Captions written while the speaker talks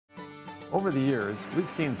Over the years, we've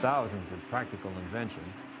seen thousands of practical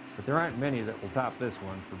inventions, but there aren't many that will top this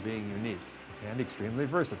one for being unique and extremely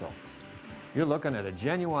versatile. You're looking at a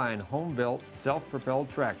genuine home-built, self-propelled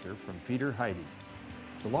tractor from Peter Heide.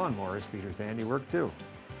 The lawnmower is Peter's handiwork too.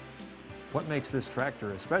 What makes this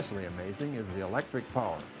tractor especially amazing is the electric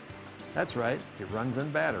power. That's right, it runs on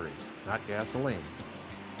batteries, not gasoline.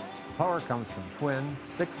 Power comes from twin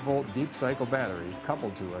 6-volt deep cycle batteries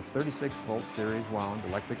coupled to a 36-volt series wound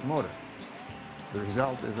electric motor. The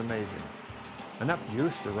result is amazing. Enough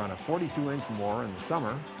juice to run a 42-inch mower in the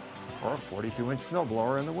summer or a 42-inch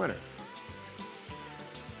snowblower in the winter.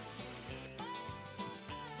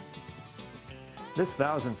 This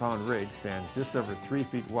 1,000-pound rig stands just over 3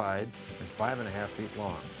 feet wide and 5.5 feet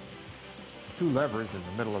long. 2 levers in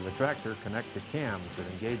the middle of the tractor connect to cams that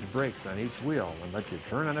engage brakes on each wheel and let you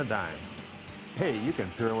turn on a dime. Hey, you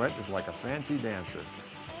can pirouette just like a fancy dancer.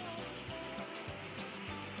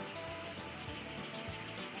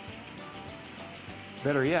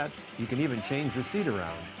 Better yet, you can even change the seat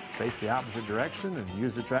around, face the opposite direction, and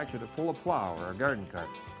use the tractor to pull a plow or a garden cart.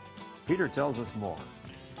 Peter tells us more.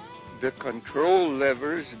 The control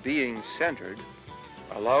levers being centered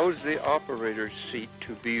allows the operator's seat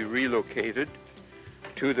to be relocated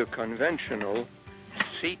to the conventional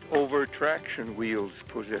seat over traction wheels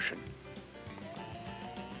position.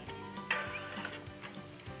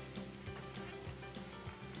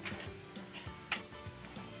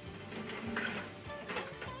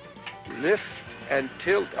 Lift and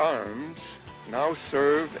tilt arms now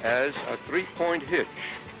serve as a 3-point hitch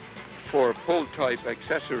for pull-type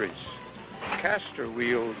accessories. Caster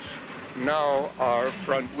wheels now are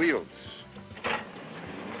front wheels.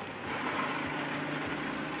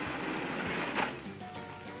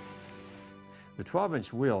 The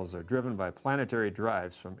 12-inch wheels are driven by planetary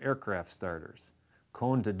drives from aircraft starters.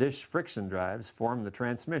 Cone-to-dish friction drives form the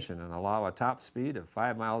transmission and allow a top speed of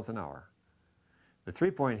 5 miles an hour. The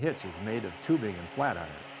 3-point hitch is made of tubing and flat iron.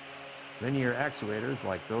 Linear actuators,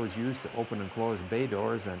 like those used to open and close bay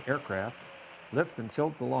doors on aircraft, lift and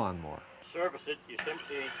tilt the lawnmower. To service it, you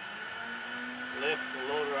simply lift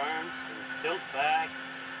the loader arms and tilt back,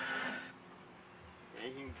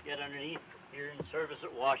 and you can get underneath here and service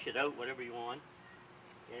it, wash it out, whatever you want.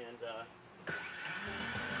 And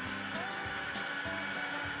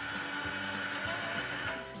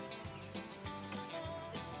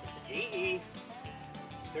it's a GE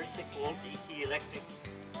 36-volt DC electric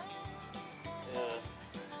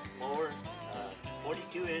mower,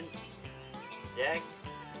 42-inch deck,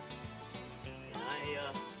 and I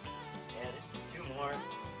added 2 more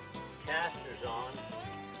casters on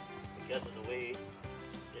because of the way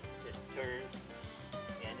it turns,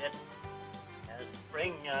 and it has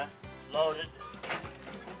spring loaded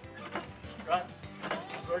struts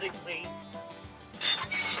vertically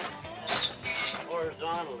and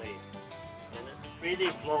horizontally, and it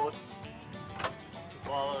freely floats to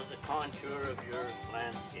follow the contour of your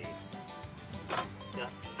landscape.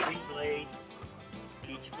 Got 3 blades.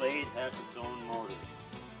 Each blade has its own motor.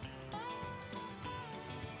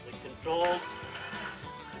 The controls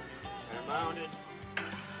are mounted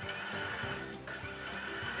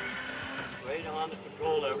right on the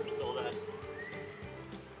control lever so that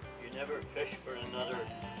you never fish for another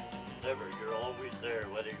lever. You're always there,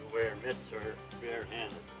 whether you wear mitts or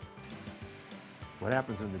bare-handed. What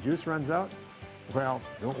happens when the juice runs out? Well,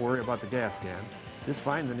 don't worry about the gas can. Just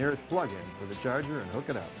find the nearest plug-in for the charger and hook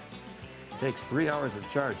it up. It takes 3 hours of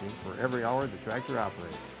charging for every hour the tractor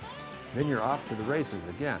operates. Then you're off to the races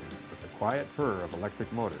again with the quiet purr of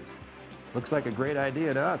electric motors. Looks like a great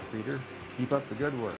idea to us, Peter. Keep up the good work.